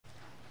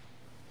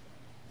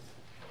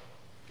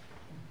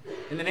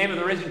In the name of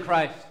the risen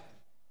Christ,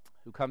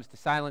 who comes to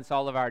silence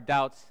all of our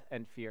doubts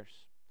and fears.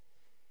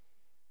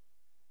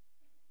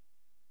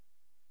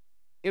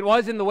 It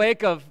was in the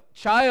wake of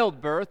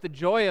childbirth, the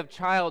joy of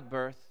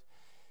childbirth,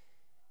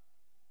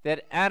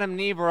 that Adam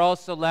and Eve were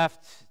also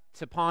left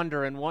to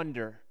ponder and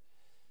wonder.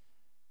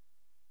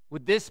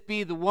 Would this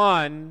be the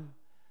one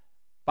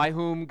by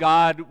whom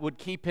God would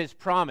keep his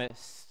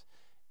promise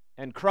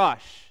and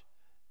crush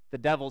the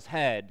devil's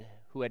head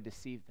who had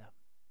deceived them?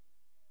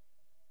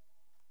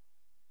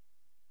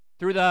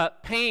 Through the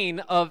pain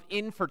of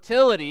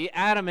infertility,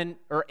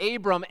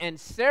 Abram and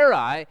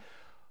Sarai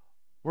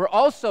were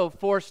also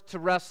forced to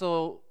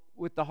wrestle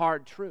with the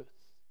hard truth.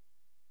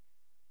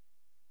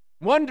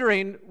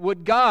 Wondering,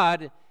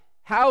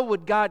 how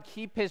would God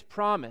keep his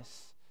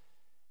promise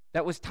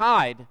that was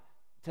tied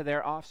to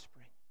their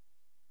offspring?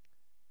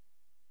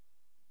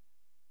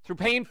 Through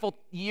painful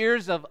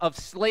years of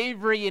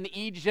slavery in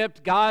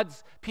Egypt,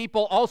 God's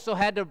people also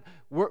had to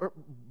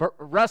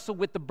wrestle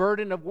with the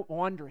burden of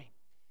wondering.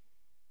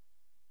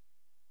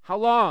 How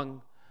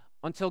long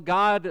until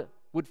God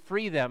would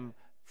free them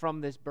from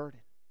this burden?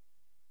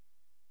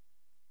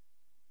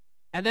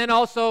 And then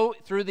also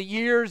through the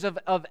years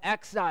of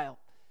exile,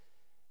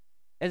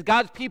 as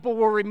God's people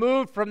were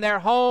removed from their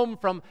home,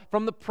 from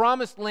the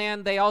promised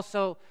land, they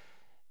also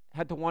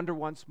had to wonder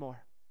once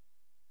more.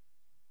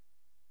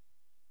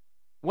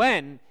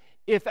 When,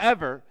 if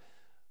ever,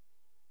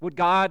 would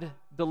God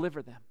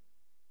deliver them?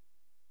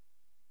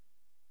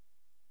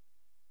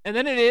 And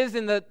then it is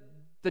in the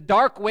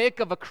dark wake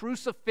of a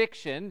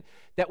crucifixion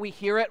that we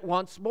hear it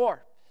once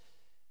more.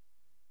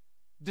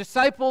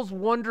 Disciples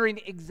wondering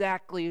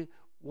exactly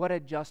what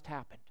had just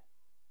happened.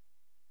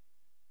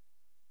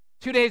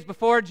 2 days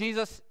before,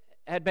 Jesus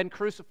had been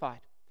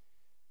crucified.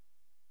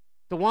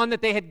 The one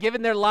that they had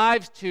given their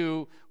lives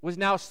to was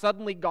now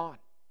suddenly gone.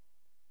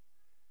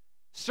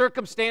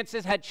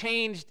 Circumstances had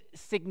changed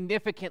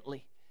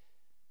significantly.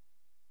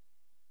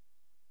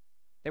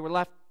 They were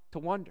left to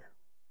wonder.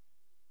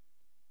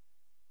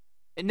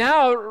 And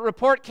now a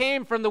report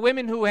came from the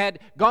women who had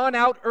gone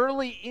out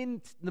early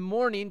in the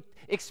morning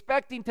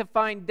expecting to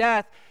find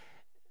death.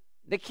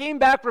 They came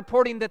back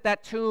reporting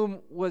that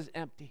tomb was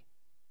empty.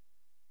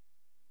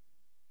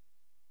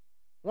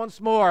 Once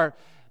more,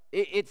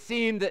 it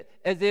seemed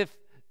as if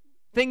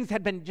things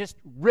had been just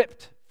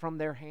ripped from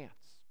their hands.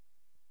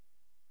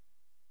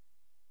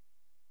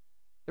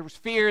 There was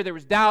fear, there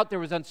was doubt, there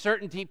was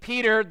uncertainty.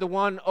 Peter, the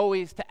one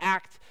always to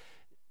act,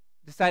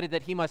 decided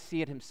that he must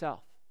see it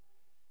himself.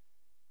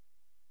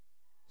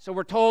 So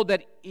we're told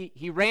that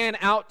he ran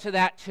out to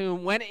that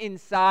tomb, went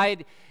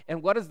inside,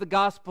 and how did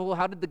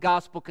the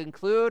gospel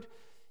conclude?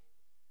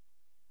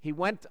 He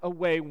went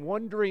away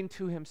wondering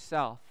to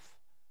himself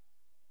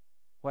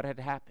what had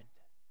happened.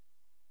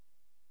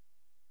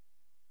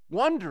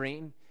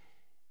 Wondering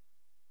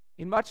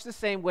in much the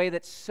same way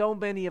that so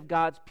many of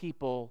God's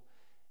people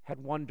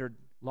had wondered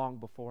long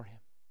before him.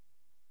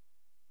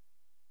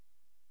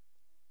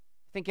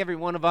 I think every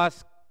one of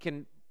us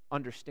can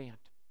understand.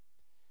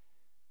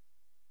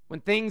 When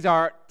things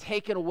are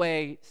taken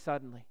away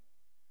suddenly,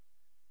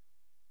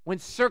 when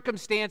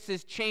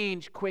circumstances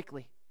change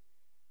quickly,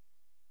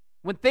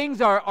 when things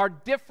are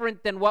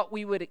different than what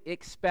we would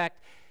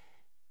expect,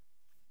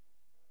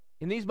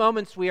 in these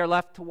moments we are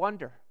left to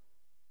wonder,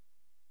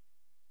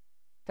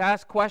 to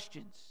ask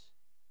questions,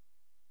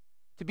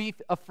 to be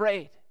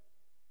afraid,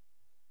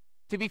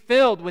 to be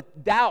filled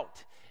with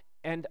doubt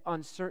and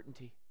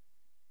uncertainty.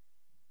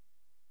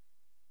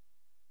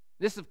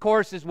 This, of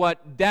course, is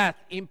what death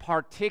in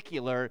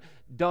particular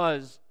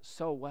does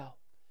so well.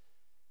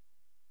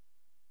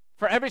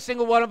 For every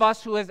single one of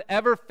us who has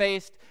ever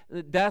faced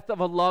the death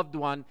of a loved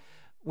one,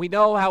 we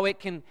know how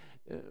it can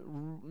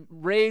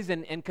raise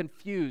and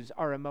confuse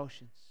our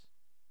emotions.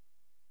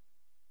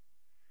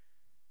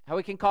 How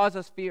it can cause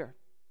us fear.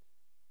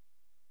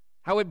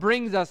 How it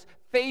brings us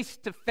face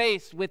to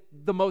face with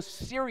the most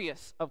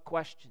serious of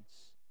questions.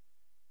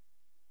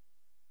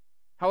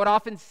 How it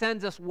often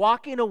sends us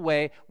walking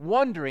away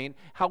wondering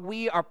how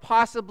we are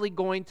possibly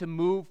going to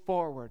move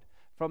forward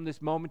from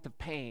this moment of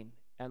pain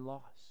and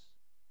loss.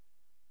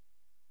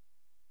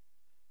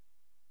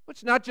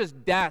 It's not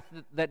just death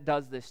that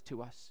does this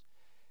to us.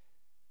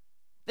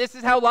 This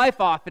is how life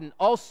often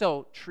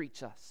also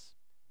treats us.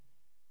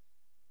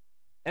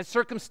 As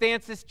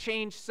circumstances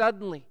change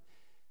suddenly,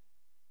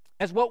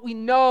 as what we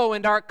know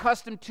and are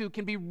accustomed to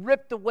can be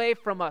ripped away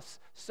from us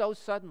so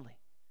suddenly.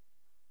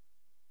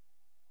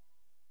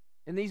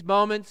 In these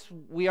moments,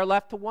 we are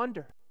left to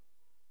wonder.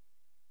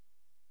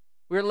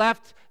 We're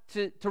left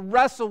to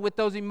wrestle with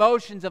those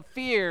emotions of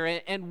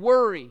fear and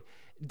worry,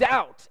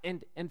 doubt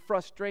and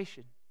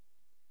frustration.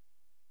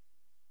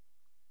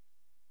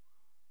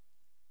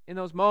 In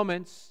those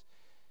moments,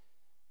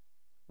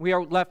 we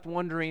are left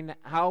wondering,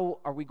 how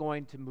are we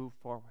going to move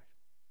forward?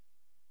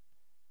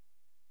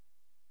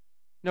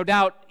 No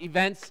doubt,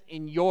 events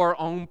in your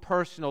own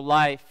personal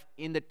life,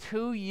 in the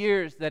 2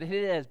 years that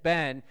it has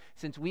been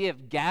since we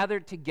have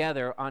gathered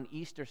together on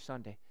Easter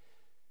Sunday,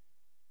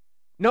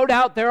 No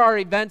doubt there are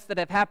events that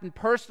have happened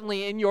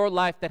personally in your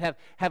life that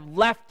have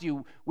left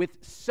you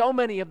with so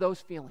many of those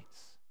feelings.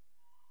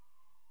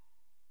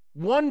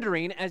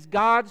 Wondering as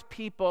God's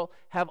people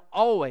have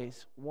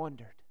always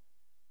wondered.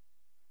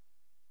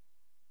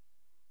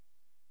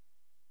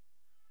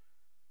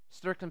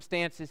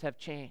 Circumstances have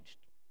changed.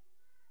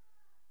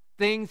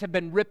 Things have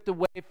been ripped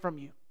away from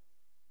you.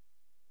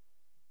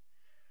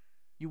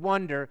 You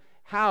wonder,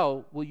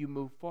 how will you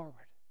move forward?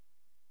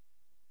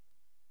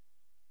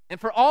 And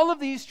for all of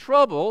these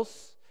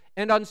troubles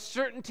and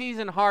uncertainties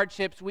and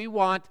hardships, we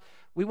want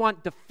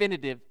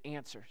definitive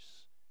answers.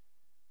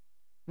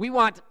 We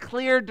want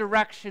clear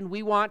direction.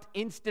 We want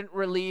instant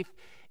relief.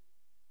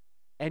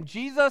 And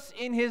Jesus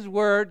in His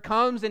Word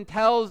comes and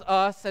tells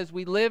us as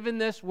we live in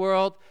this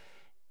world,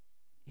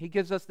 He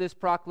gives us this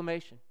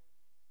proclamation.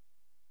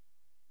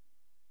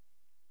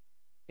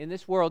 In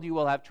this world you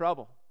will have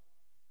trouble.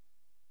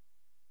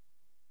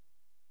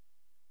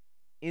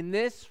 In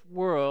this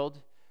world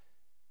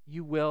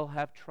you will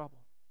have trouble.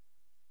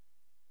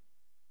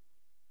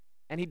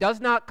 And He does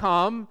not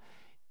come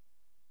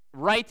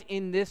right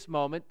in this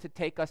moment to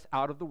take us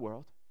out of the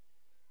world.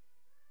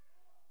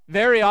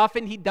 Very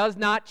often He does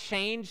not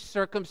change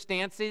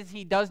circumstances.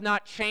 He does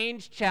not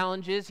change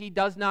challenges. He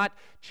does not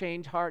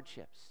change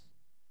hardships.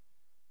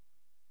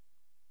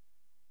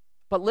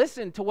 But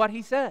listen to what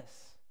He says.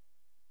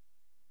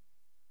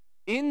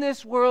 In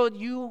this world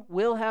you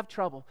will have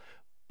trouble,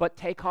 but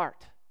take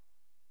heart.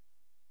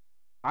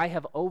 I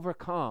have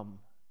overcome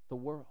the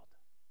world.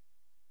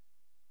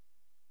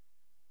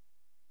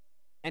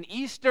 And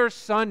Easter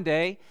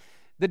Sunday,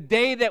 the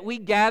day that we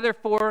gather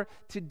for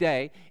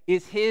today,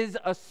 is His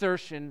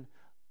assertion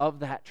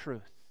of that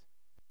truth.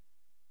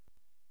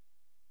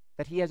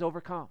 That He has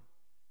overcome.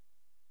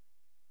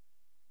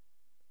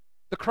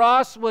 The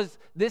cross was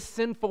this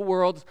sinful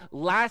world's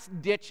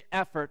last-ditch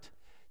effort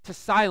to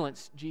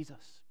silence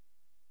Jesus.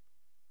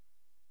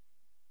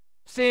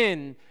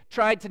 Sin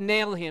tried to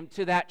nail Him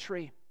to that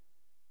tree.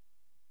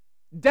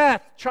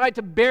 Death tried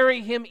to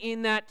bury Him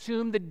in that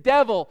tomb. The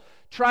devil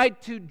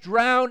tried to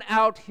drown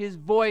out His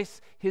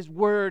voice, His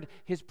word,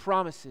 His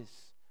promises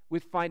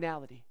with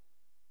finality.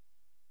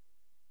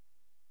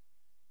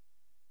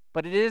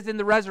 But it is in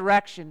the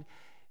resurrection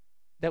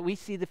that we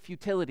see the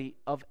futility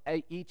of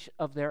each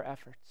of their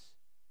efforts.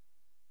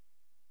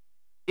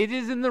 It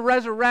is in the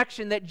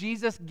resurrection that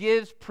Jesus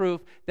gives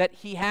proof that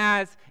He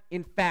has,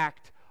 in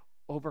fact,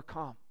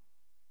 overcome.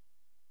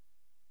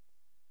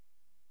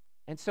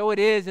 And so it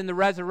is in the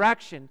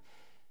resurrection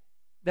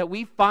that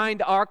we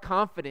find our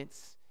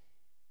confidence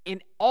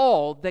in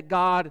all that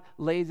God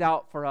lays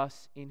out for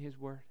us in His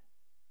Word.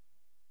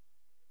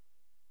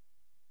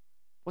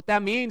 What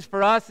that means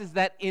for us is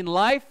that in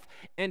life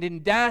and in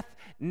death,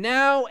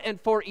 now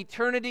and for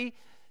eternity,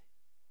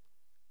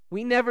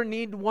 we never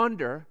need to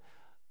wonder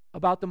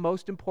about the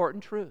most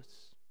important truths.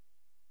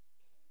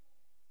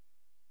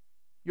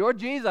 Your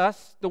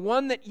Jesus, the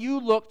one that you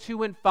look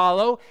to and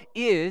follow,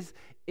 is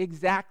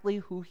exactly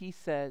who He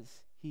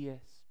says He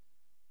is.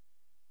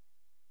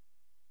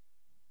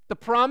 The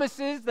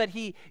promises that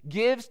He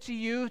gives to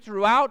you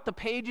throughout the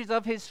pages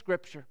of His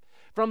Scripture,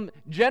 from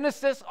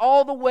Genesis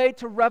all the way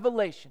to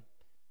Revelation,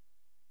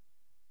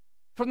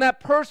 from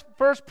that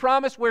first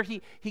promise where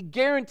he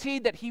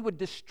guaranteed that He would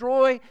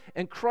destroy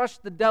and crush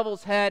the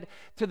devil's head,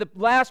 to the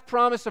last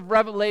promise of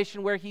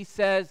Revelation where He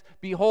says,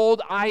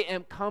 "Behold, I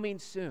am coming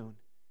soon."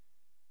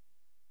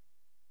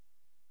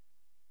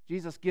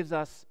 Jesus gives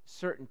us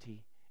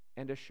certainty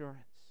and assurance.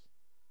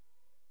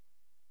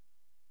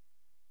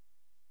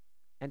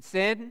 And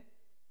sin,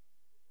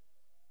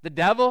 the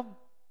devil,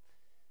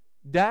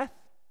 death,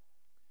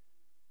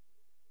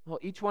 well,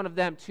 each one of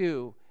them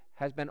too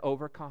has been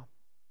overcome.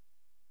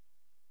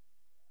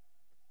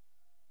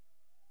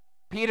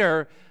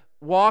 Peter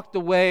walked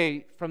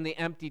away from the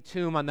empty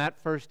tomb on that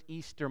first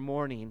Easter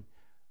morning,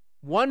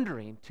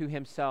 wondering to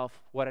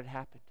himself what had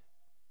happened.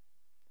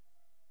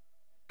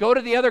 Go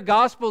to the other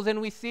Gospels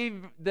and we see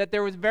that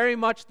there was very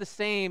much the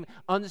same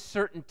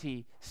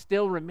uncertainty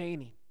still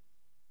remaining.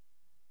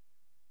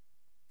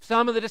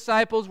 Some of the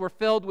disciples were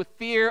filled with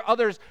fear,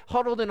 others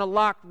huddled in a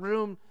locked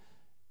room.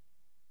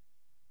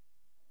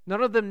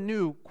 None of them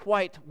knew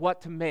quite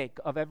what to make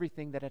of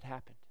everything that had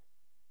happened.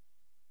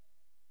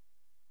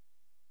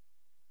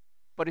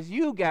 But as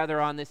you gather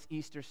on this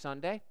Easter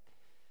Sunday,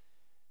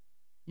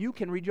 you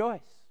can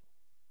rejoice.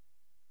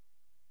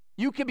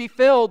 You can be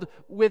filled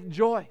with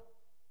joy.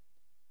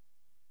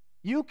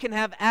 You can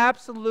have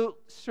absolute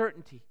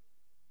certainty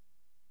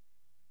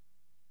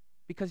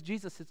because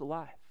Jesus is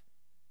alive.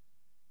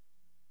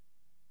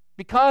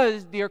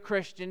 Because, dear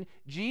Christian,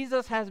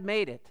 Jesus has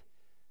made it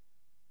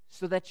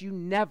so that you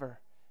never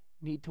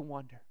need to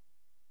wonder.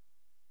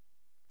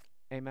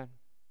 Amen.